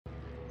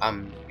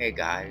Hey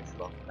guys,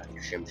 welcome back to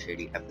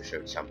SimCity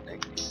episode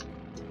something.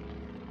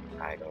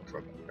 I don't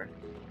remember.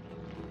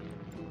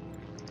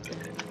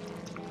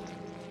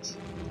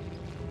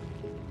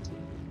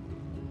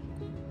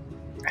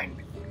 And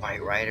my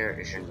writer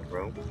is in the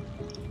room,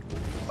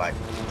 but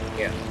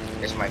yeah,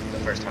 this might be the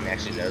first time he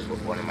actually knows what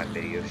one of my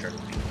videos are.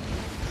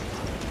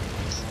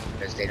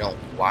 Because they don't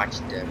watch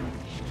them,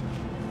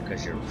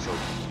 because you're so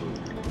rude.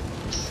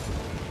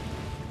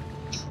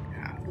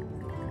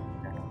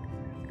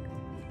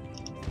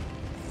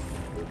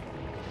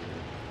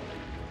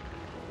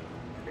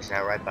 It's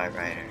not right by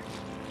writer.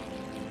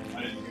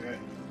 I didn't hear it.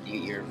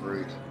 You're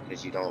rude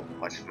because you don't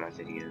watch my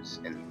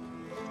videos, and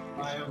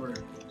I am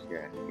rude.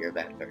 you're a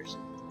bad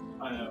person.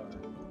 I know.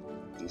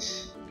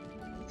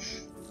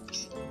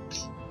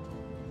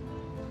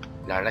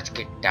 Now let's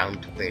get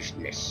down to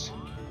business.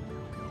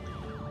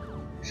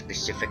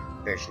 Specific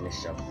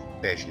business of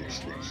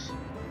businessness.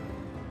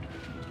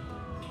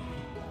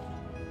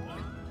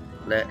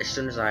 As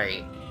soon as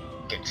I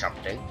get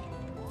something,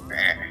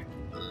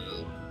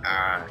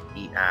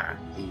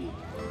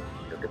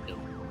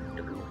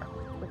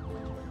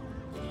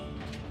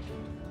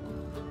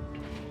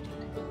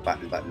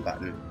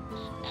 button,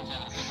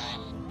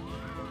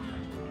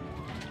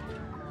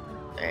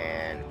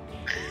 and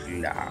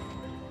stop,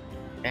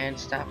 and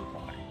stop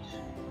signs.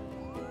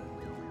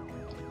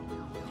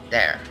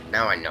 There,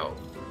 now I know.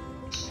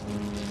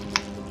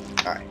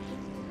 Alright.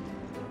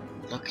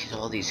 Look at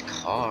all these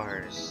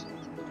cars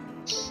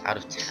out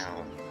of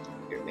town.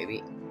 Here,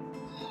 maybe.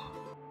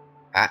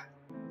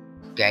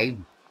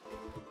 Game.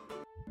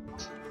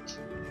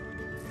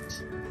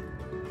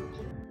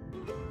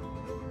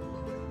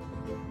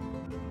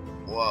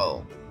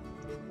 Whoa.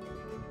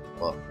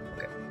 Whoa,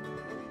 okay.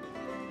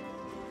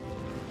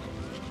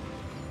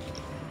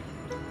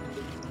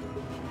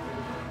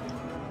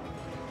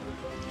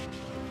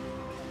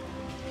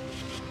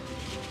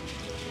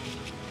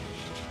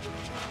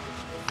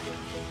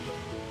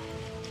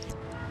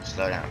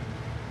 Slow down.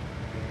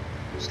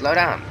 Slow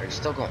down, you're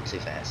still going too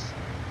fast.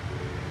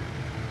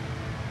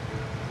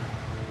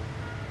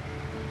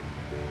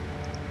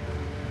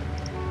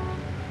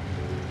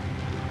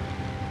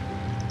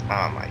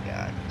 Oh my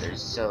god,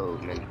 there's so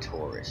many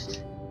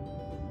tourists.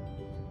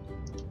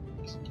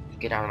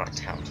 Get out of my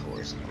town,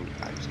 tourists.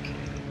 I'm just kidding.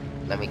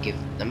 Let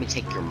me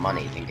take your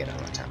money and get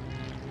out of town.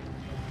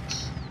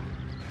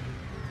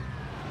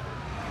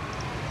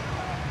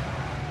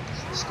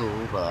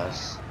 School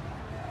bus.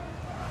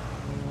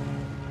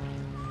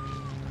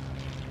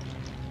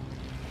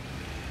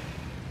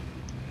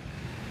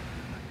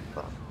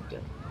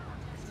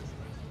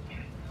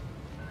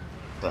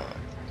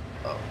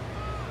 Oh.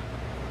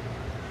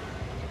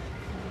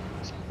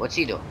 What's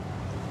he doing?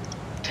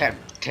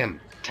 Timmy,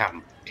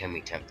 Tom.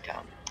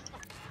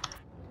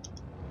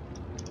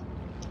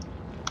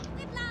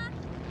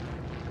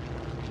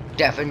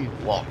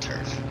 Devin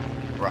Walters.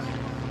 Right.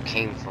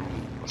 Came from.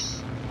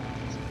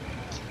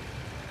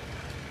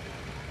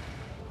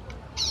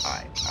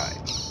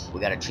 Alright. We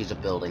gotta choose a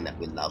building that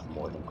we love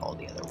more than all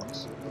the other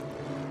ones.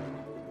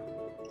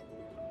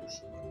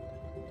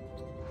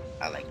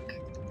 I like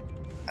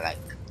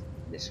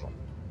this one.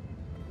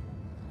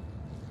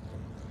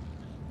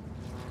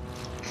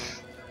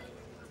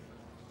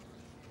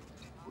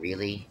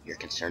 Really? You're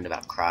concerned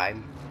about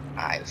crime?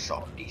 I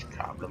solve these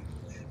problems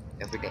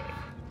every day.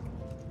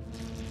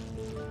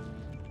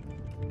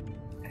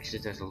 Actually,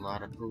 there's a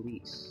lot of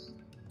police.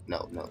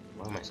 No,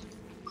 what am I saying?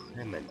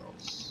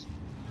 Criminals.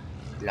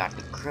 A lot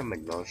of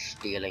criminals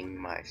stealing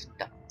my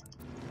stuff.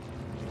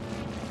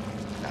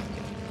 Not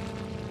good.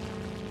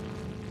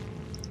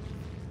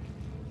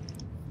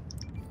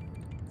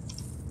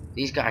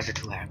 These guys are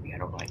too happy. I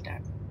don't like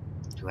that.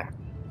 Too happy.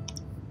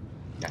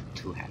 Not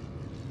too happy.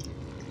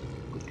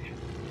 Good happy.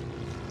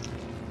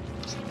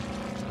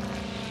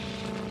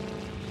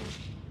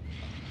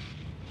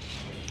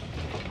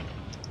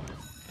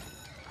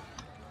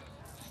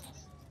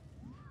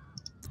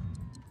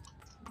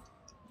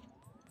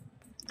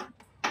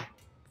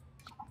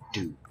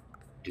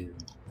 Do.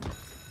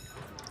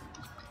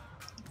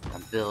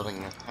 I'm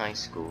building a high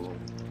school.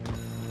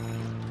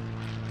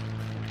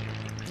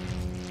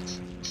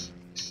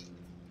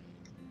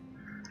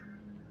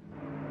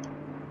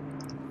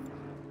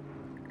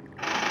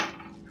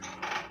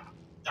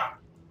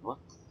 What?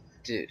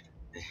 Dude.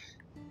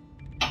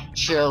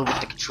 Chill with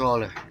the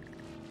controller.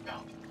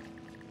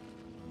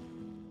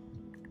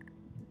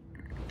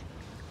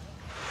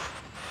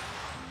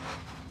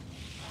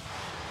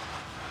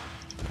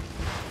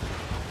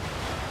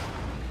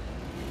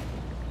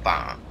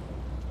 Bomb.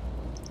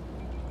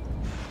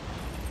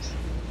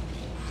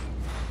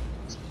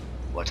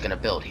 What's gonna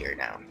build here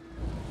now?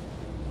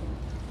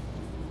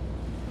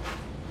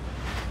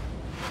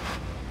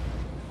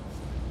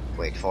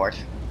 Wait for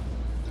it.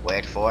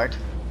 Wait for it.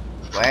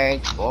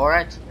 Wait for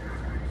it.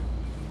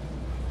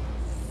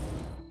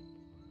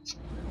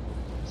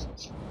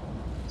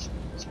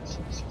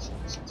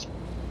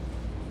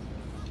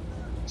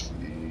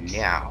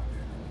 Now.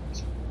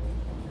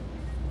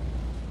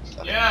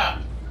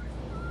 Yeah.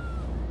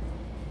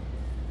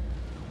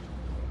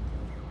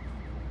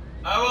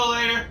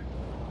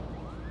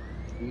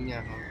 No,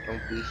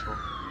 don't be so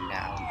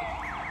loud.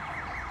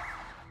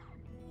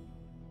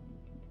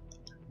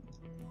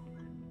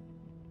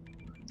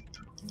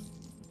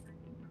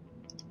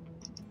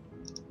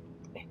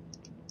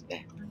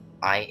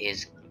 I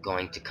is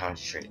going to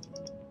concentrate.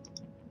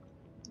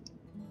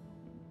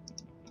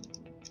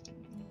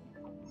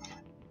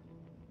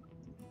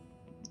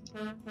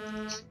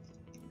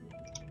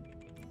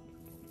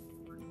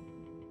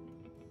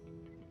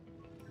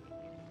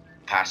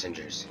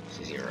 Passengers,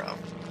 0.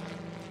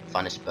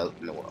 Funnest boat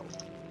in the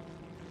world.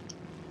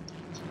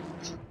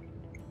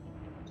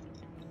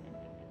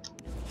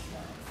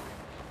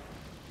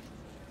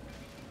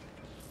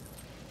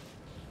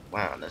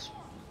 Wow, that's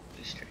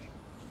pretty straight.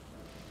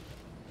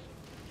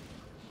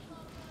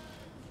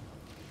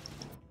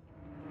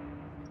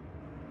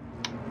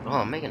 Oh,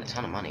 I'm making a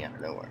ton of money out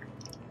of nowhere.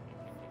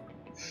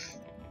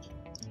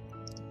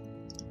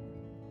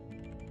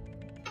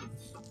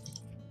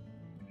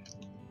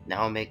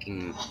 Now I'm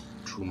making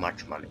too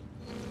much money.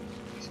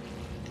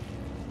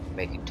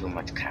 Making too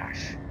much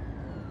cash.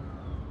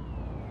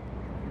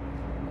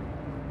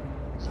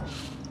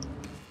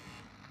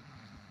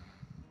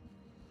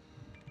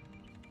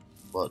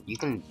 Well, you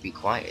can be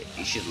quiet.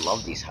 You should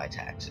love these high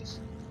taxes.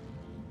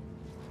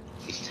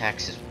 These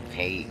taxes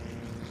pay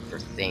for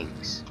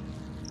things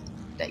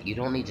that you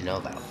don't need to know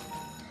about.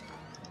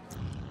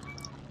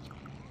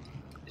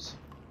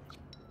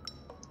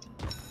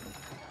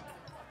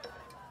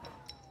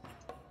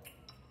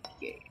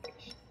 Yeah.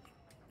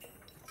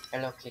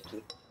 Hello,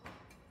 kitty.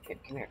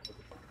 Come here,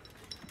 kitty.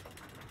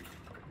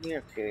 Come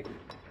here, kitty.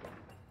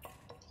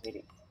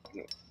 Kitty, come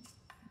here.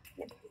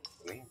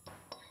 Come here.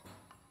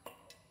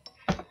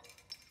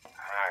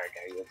 Ah,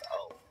 there you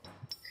go.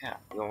 Cat,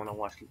 you don't want to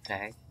watch me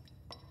play?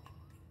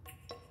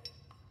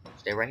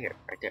 Stay right here,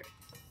 right there.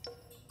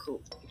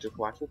 Cool. You just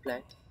watch me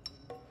play.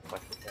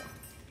 Watch me play.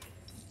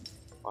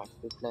 Watch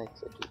me play,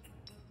 kitty.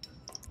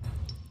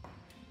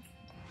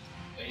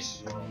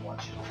 Ace, you wanna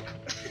watch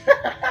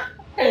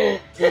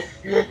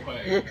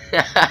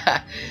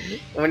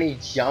When he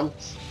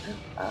jumped,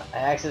 I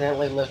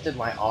accidentally lifted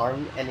my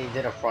arm and he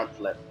did a front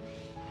flip.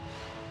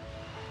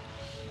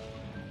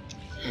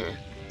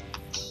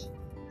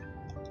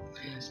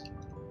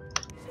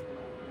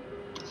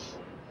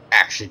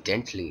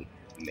 Accidentally,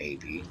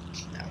 maybe.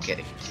 No, I'm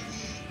kidding.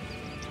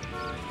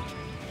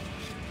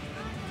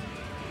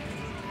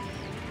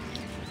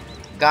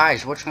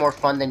 Guys, what's more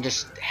fun than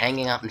just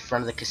hanging out in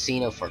front of the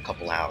casino for a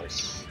couple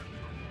hours?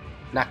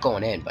 Not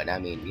going in, but I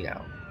mean, you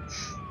know,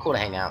 cool to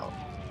hang out.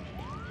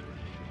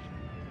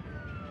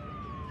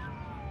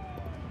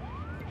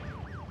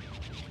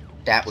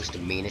 That was the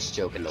meanest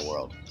joke in the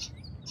world.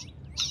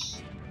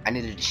 I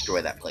need to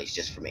destroy that place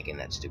just for making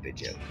that stupid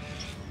joke.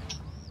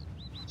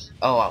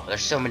 Oh, wow,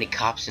 there's so many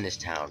cops in this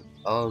town.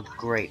 Oh,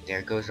 great,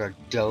 there goes our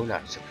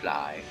donut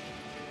supply.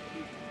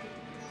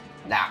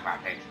 Nah,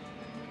 Rocket.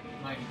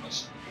 Not even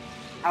listen.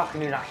 How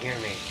can you not hear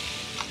me?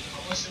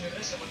 I'm listening to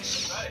this, I'm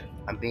listening to that.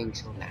 I'm being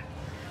so loud.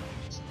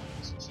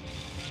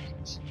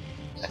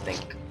 I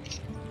think.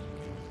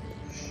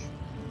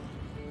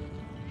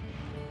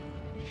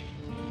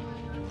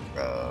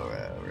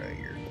 Right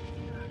here.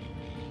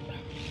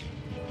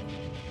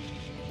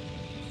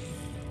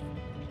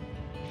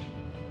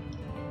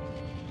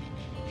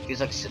 Feels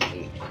like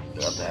Sydney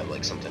about to have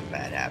like something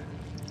bad happen.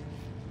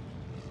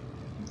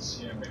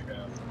 Yeah, make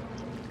a...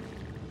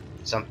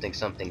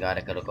 Something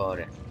gotta go.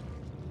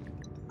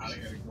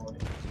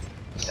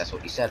 That's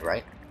what you said,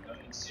 right?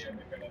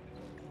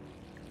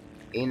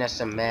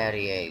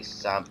 Inasimarie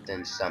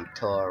something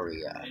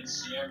Sampdoria.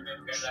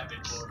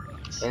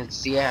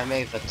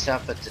 Insieme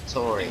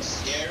Patapatoria.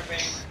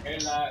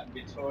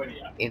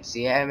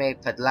 Insieme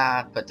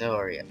Padla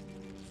Patoria.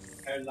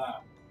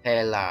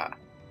 Pela.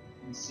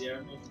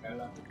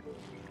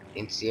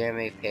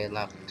 Insieme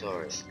Pela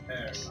Patoria.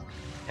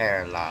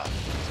 Perla.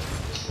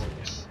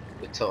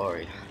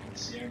 Vittoria.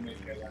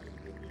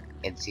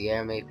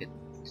 Insieme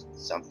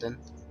something.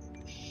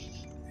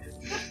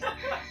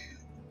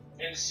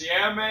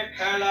 Insieme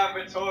per la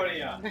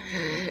vittoria.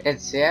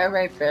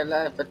 Insieme per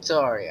la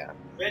vittoria.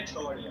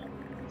 Vittoria.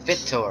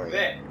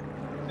 Vittoria.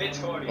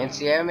 Vittoria.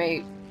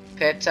 Insieme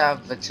per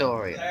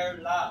vittoria. Per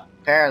la.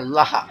 Per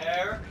la.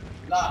 Per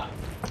la.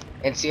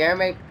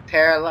 Insieme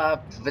per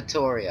la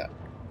vittoria.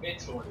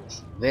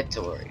 Vittoria.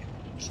 Vittoria.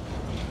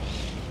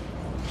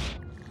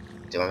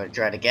 Do you want me to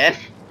try it again?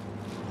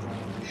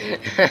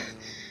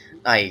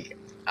 Like,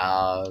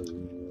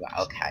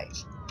 okay.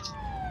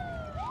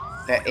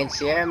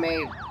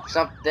 Insieme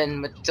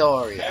something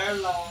Vittoria. Per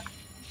la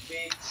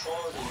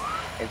vittoria.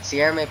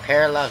 Insieme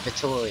per la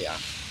vittoria.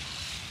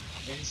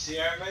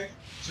 Insieme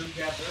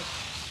together.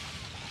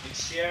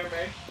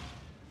 Insieme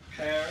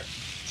per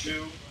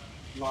to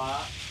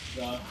la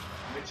the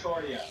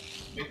vittoria.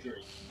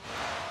 Victory.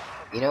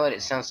 You know what?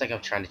 It sounds like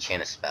I'm trying to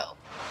chant a spell.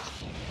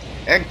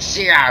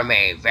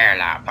 Insieme per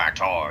la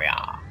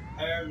vittoria.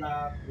 Per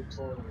la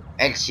vittoria.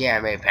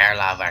 Insieme per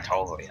la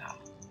vittoria.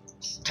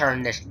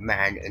 Turn this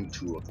man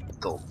into a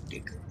gold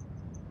digger.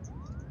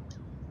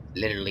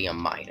 Literally a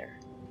miner.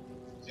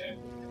 Okay.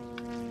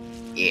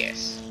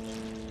 Yes.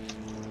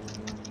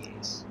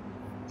 Yes.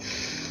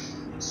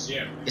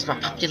 Yeah. Is my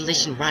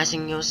population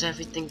rising or is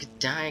everything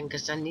dying?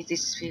 Cause I need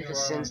these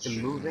citizens to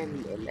You're move in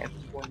and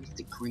everyone needs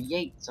to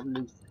create some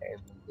new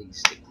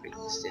families to create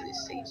the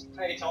citizens.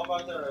 Hey, tell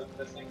about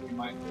the thing we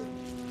might do.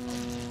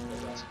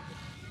 The recipe.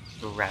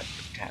 Rap,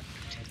 tap,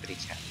 tappity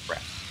tap,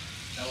 rap.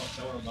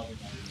 Tell her loving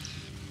how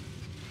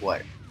we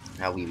What?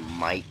 How we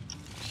might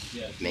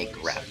yeah, do make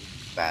like a rap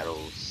segment.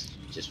 battles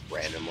just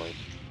randomly,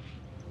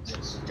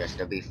 Yes. just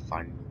to be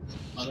fun.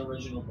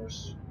 Unoriginal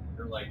versus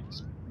or like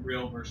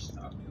real versus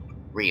not real.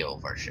 Real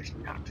versus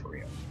not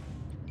real.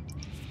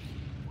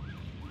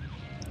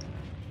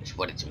 It's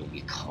what it's gonna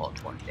be called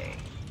one day.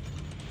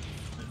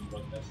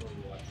 That's what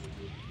we'll actually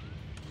do.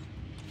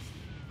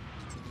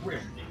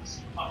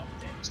 Realness up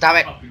against Stop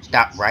it! up against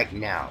Stop right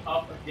now.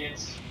 up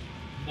against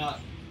not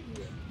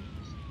real.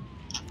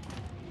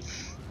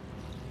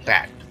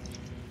 Bad.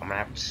 I'm gonna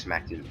have to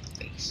smack you in the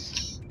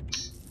face.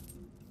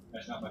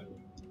 That's not my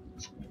name.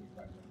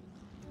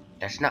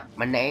 That's not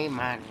my name,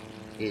 man.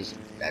 Is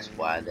that's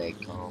why they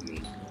call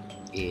me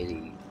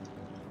idiot.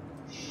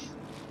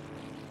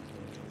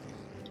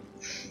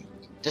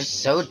 There's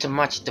so too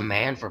much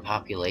demand for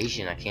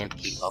population, I can't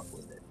keep up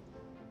with it.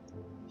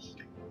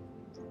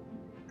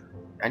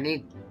 I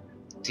need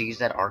to use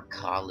that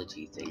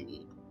arcology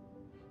thingy.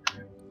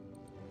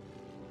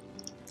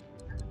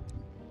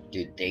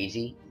 Dude,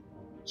 Daisy,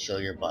 show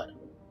your butt.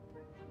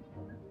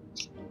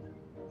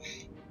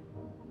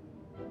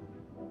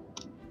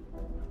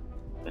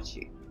 Let's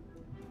see.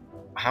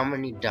 How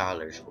many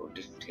dollars will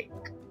this take?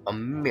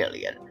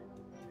 1,000,000.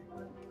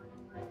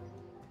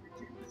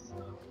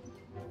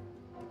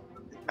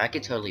 I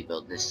could totally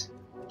build this.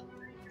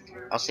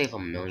 I'll save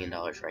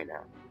 $1,000,000 right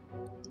now.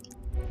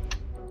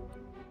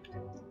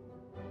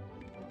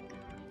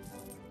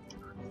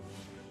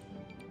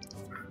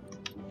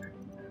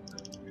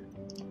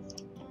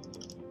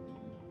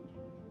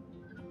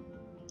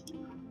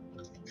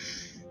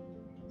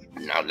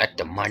 Now let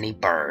the money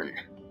burn.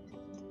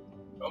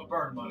 Don't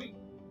burn money.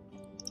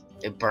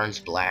 It burns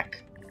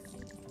black.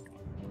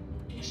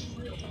 This is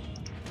real.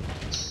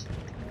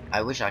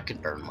 I wish I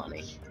could burn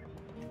money.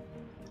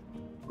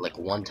 Like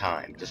one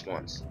time, just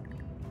once.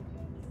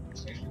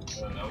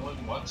 I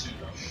wouldn't want to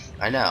though.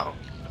 I know.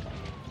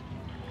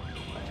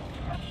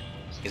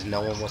 Because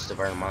no one wants to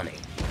burn money.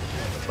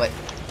 But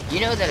you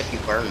know that if you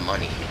burn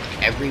money,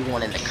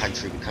 everyone in the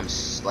country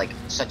becomes like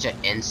such an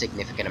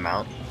insignificant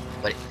amount,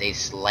 but they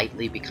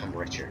slightly become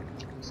richer.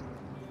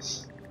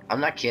 I'm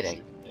not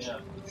kidding. Yeah.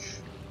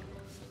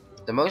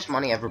 The most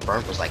money ever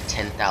burnt was like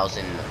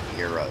 10,000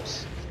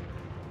 euros.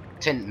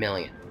 10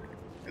 million.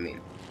 I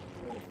mean,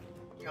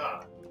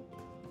 God.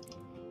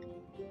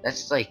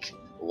 that's like,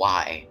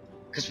 why?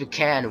 Because we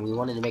can, and we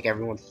wanted to make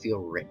everyone feel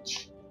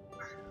rich.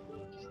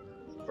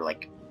 For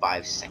like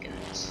 5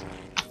 seconds.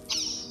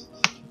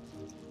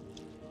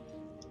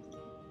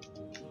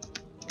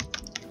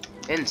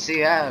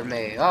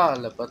 Insieme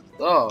alla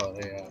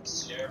vittoria.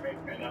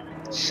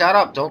 Shut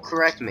up, don't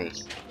correct me.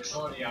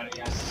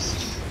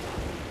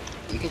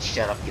 You can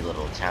shut up, you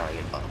little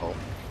Italian butthole.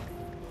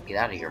 Get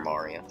out of here,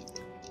 Mario.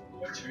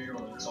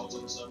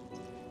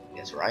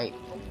 That's right.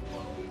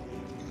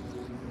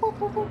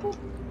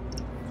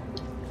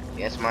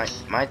 Yes, my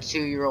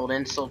 2-year-old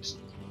insults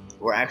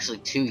were actually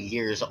 2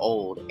 years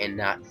old and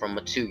not from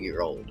a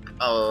 2-year-old.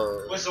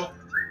 Whistle.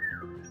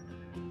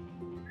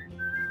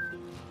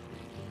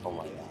 Oh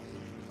my god.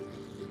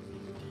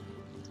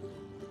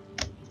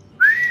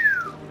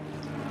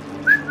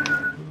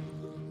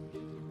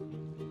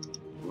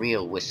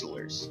 Real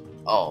whistlers.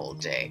 All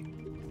day.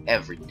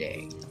 Every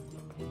day.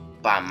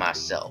 By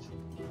myself.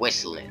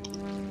 Whistling.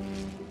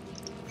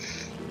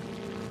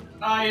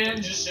 Ah, you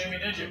didn't just see me,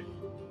 did you?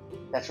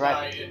 That's Ah,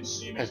 right. you didn't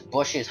see me. Because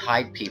bushes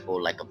hide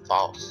people like a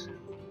boss.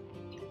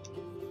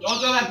 Don't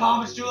throw that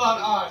bomb, it's too loud.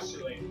 Ah, it's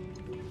too late.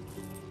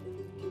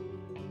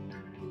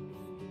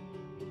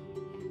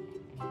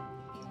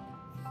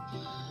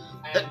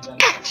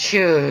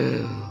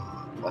 Achoo!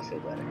 I feel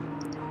better.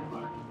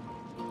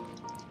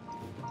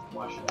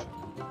 Wash it up.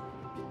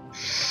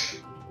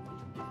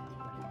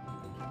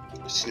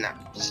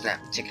 Snap, snap,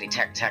 tickety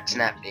tack tack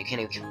snap. You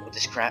can't even keep up with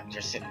this crap.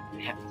 Just sit.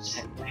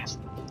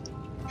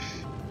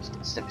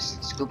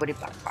 Scoopity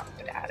bop bop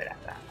da da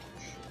da.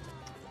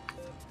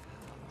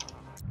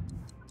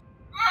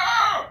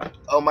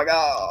 Oh my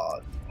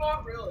god!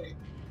 Not really.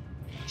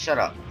 Shut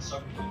up.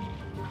 Sorry.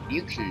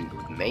 You can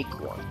make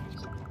one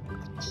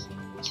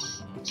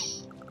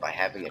by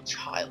having a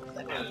child.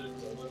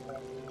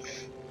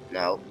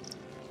 No,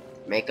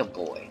 make a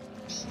boy.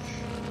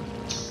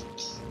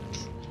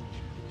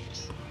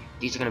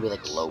 These are gonna be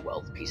like low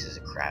wealth pieces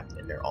of crap,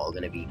 and they're all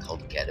gonna be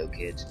called ghetto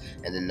kids,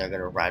 and then they're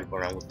gonna ride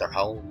around with their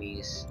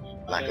homies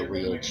like a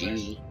real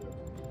G.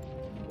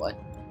 What?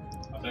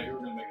 I thought you were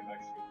gonna make a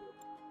Mexican.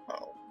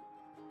 Oh.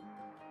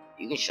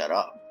 You can shut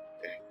up.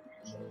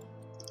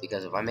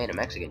 Because if I made a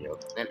Mexican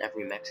joke, then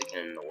every Mexican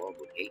in the world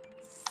would hate me.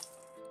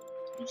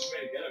 You just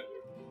made a ghetto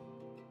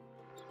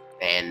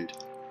dude. And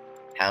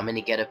how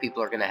many ghetto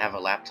people are gonna have a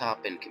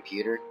laptop and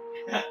computer?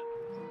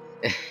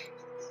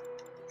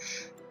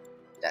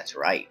 That's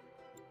right.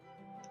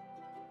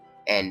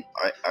 And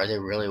are they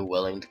really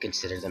willing to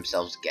consider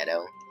themselves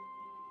ghetto?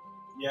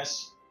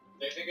 Yes.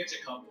 They think it's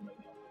a compliment.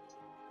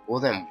 Well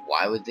then,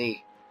 why would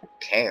they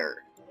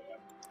care?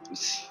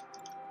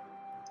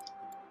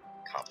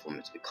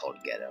 Compliment to be called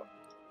ghetto.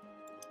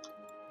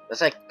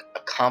 That's like a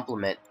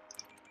compliment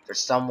for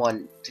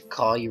someone to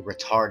call you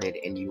retarded,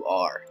 and you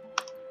are.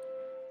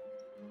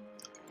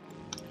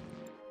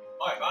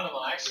 Oh, I found him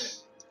on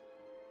accident.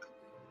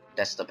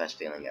 That's the best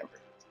feeling ever.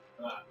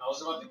 I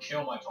was about to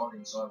kill my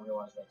target, so I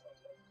realized that.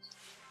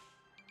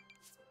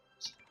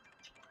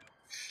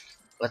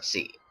 Let's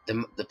see.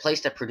 The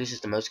place that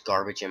produces the most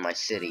garbage in my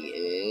city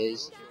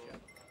is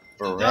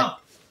Dump.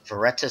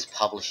 Veretta's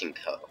Publishing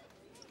Co.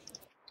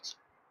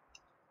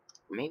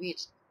 Maybe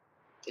it's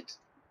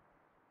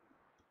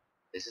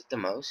is it the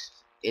most?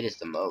 It is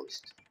the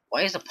most.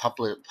 Why is a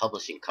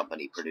publishing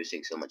company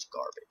producing so much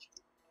garbage?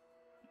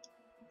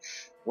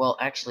 Well,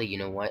 actually, you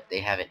know what? They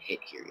haven't hit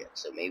here yet,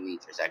 so maybe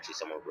there's actually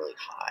someone really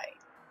high.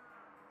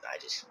 I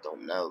just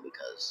don't know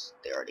because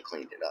they already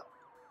cleaned it up.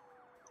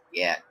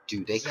 Yeah,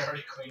 dude, They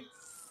already cleaned.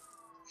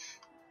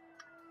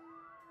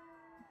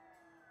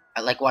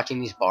 I like watching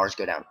these bars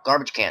go down.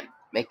 Garbage can.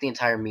 Make the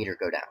entire meter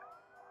go down.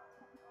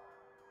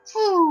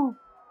 Woo!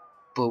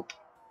 Boop.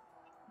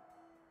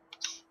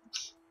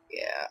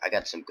 Yeah, I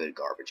got some good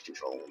garbage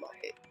control in my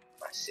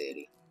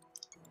city.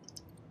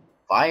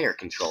 Fire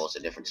control is a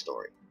different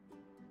story.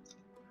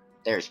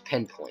 There's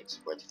pinpoints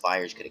where the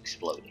fires could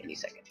explode any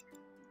second.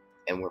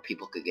 And where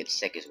people could get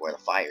sick is where the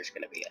fire's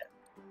gonna be at.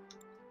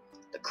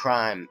 The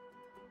crime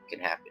can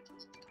happen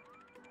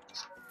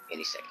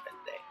any second of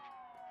the day.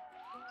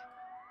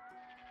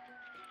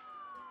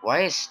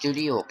 Why does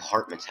studio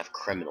apartments have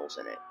criminals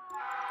in it?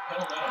 I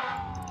don't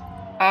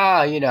know.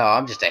 Ah, you know,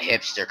 I'm just a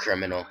hipster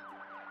criminal.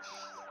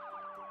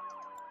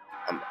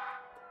 I'm a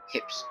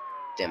hipster.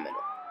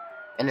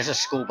 And there's a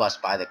school bus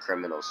by the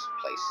criminal's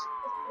place.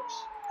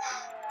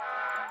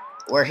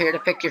 We're here to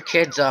pick your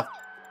kids up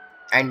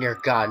and your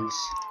guns.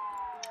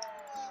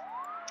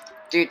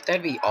 Dude,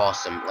 that'd be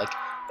awesome. Like,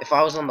 if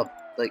I was on the,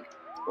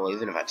 well,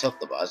 even if I took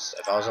the bus,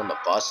 if I was on the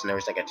bus and there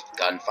was like a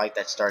gunfight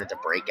that started to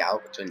break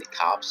out between the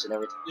cops and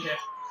everything, Yeah.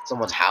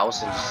 someone's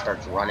house and just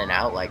starts running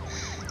out, like,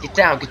 get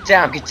down, get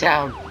down, get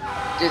down.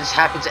 Dude, this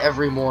happens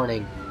every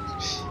morning.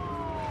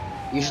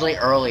 Usually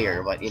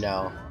earlier, but you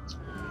know.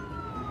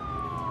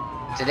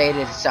 Today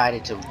they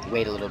decided to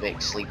wait a little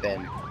bit, sleep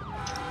in.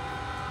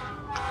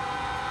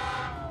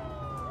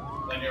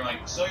 Then you're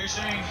like, so you're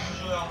saying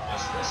usually I'll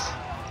miss this?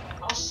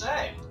 How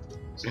sad.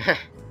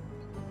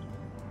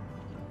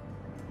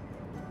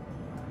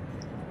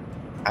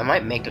 I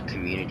might make a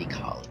community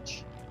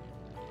college.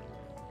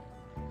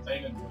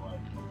 Fame in your life.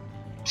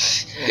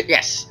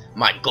 Yes,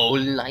 my goal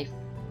in life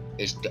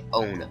is to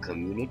own a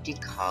community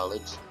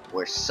college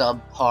where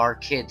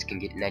subpar kids can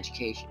get an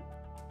education.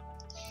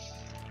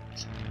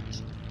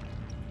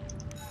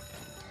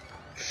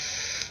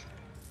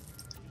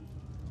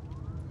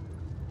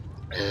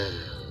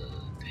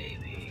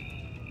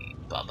 Baby,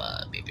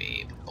 baba,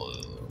 baby,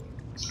 boo.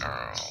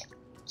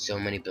 So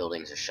many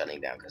buildings are shutting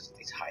down because of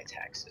these high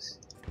taxes.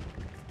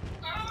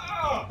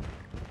 Ah!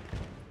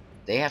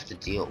 They have to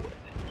deal with it.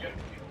 You have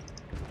to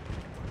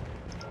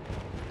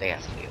They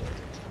have to deal with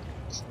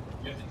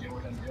it. deal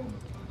with them dealing with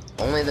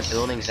it. Only the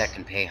buildings that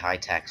can pay high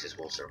taxes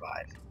will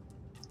survive.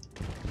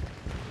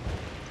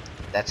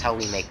 That's how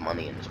we make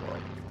money in this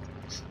world.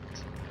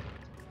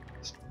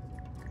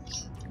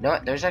 You know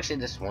what? There's actually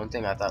this one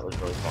thing I thought was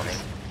really funny.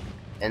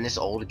 In this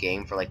old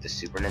game for like the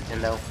Super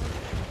Nintendo,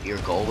 your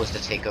goal was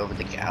to take over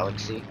the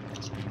galaxy,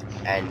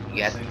 and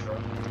you had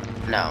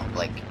no,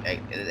 like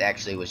it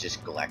actually was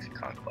just Galactic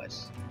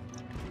Conquest.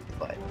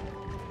 But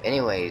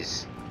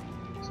anyways,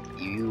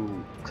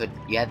 you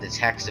had to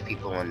tax the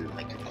people on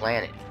like your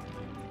planet,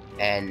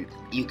 and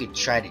you could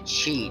try to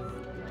cheat,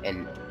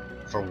 and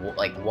for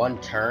like one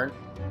turn,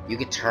 you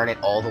could turn it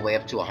all the way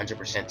up to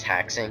 100%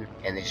 taxing,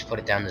 and then just put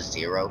it down to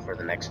 0 for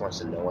the next one,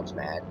 so no one's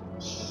mad.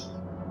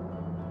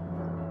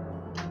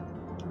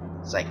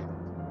 It's like,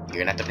 you're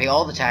gonna have to pay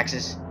all the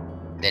taxes,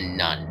 then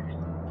none.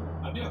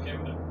 I'd be okay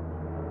with it.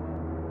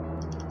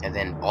 And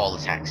then all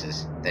the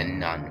taxes, then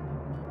none.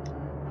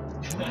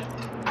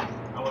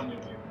 I wouldn't be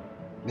okay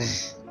with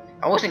it.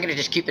 I wasn't gonna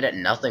just keep it at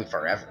nothing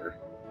forever.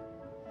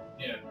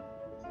 Yeah.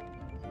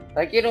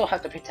 Like, you don't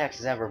have to pay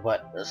taxes ever,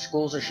 but the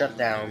schools are shut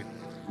down,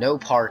 no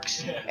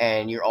parks,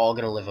 and you're all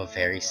gonna live a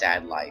very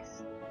sad life.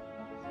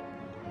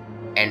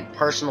 And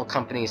personal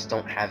companies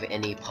don't have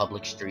any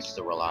public streets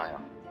to rely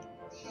on.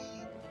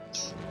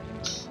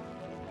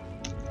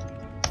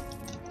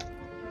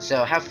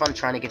 So have fun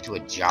trying to get to a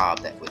job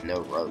with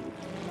no road.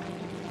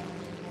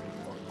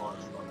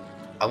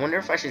 I wonder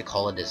if I should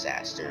call a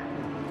disaster.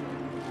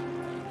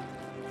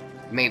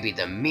 Maybe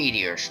the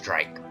meteor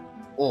strike,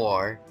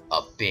 or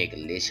a big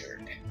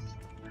lizard.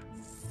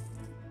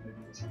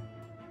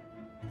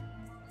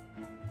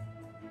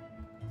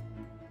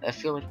 I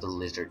feel like the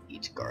lizard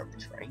eats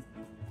garbage, right?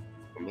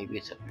 Or maybe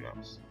it's something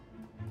else.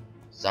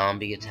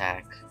 Zombie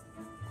attack.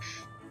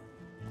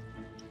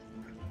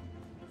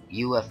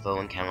 UFO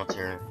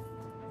encounter,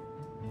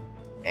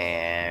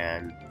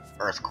 and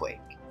earthquake.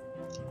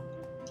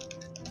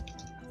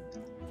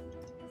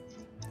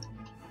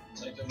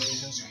 It's like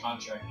illusions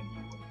contracting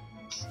people.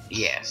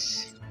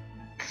 Yes.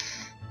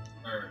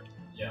 Or,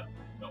 yeah,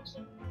 no,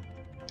 so.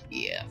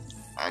 Yeah.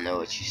 I know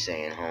what you're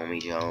saying,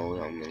 homie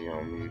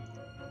Joe.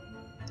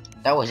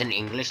 That wasn't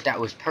English, that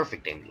was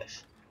perfect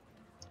English.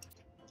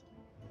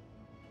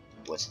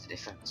 What's the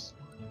difference?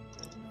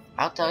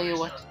 I'll tell you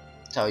what.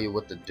 Tell you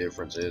what the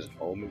difference is,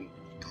 homie.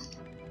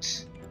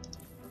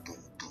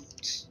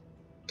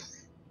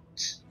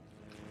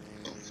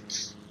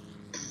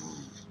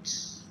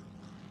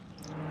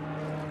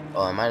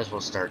 Oh, I might as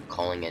well start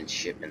calling in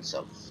shipments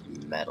of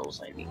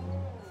metals I need.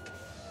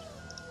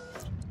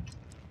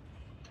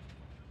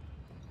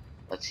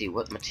 Let's see,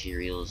 what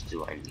materials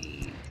do I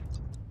need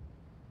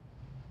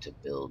to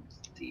build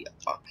the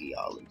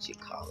archaeology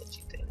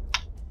ecology thing?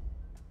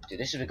 Dude,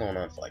 this has been going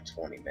on for like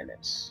 20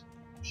 minutes.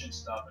 You should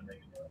stop and make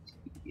a note.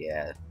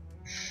 Yeah.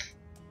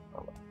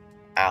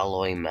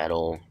 Alloy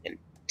metal and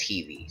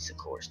TVs, of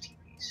course,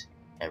 TVs.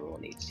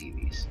 Everyone needs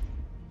TVs.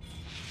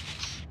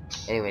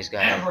 Anyways,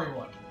 guys,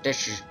 Everyone.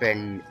 this has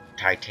been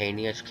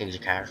Titania's Kings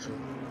of Castle.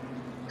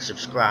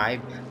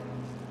 Subscribe.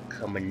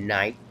 Come a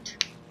night,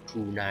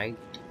 cool night,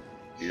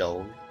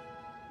 lol.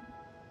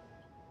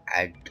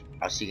 And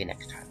I'll see you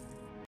next time.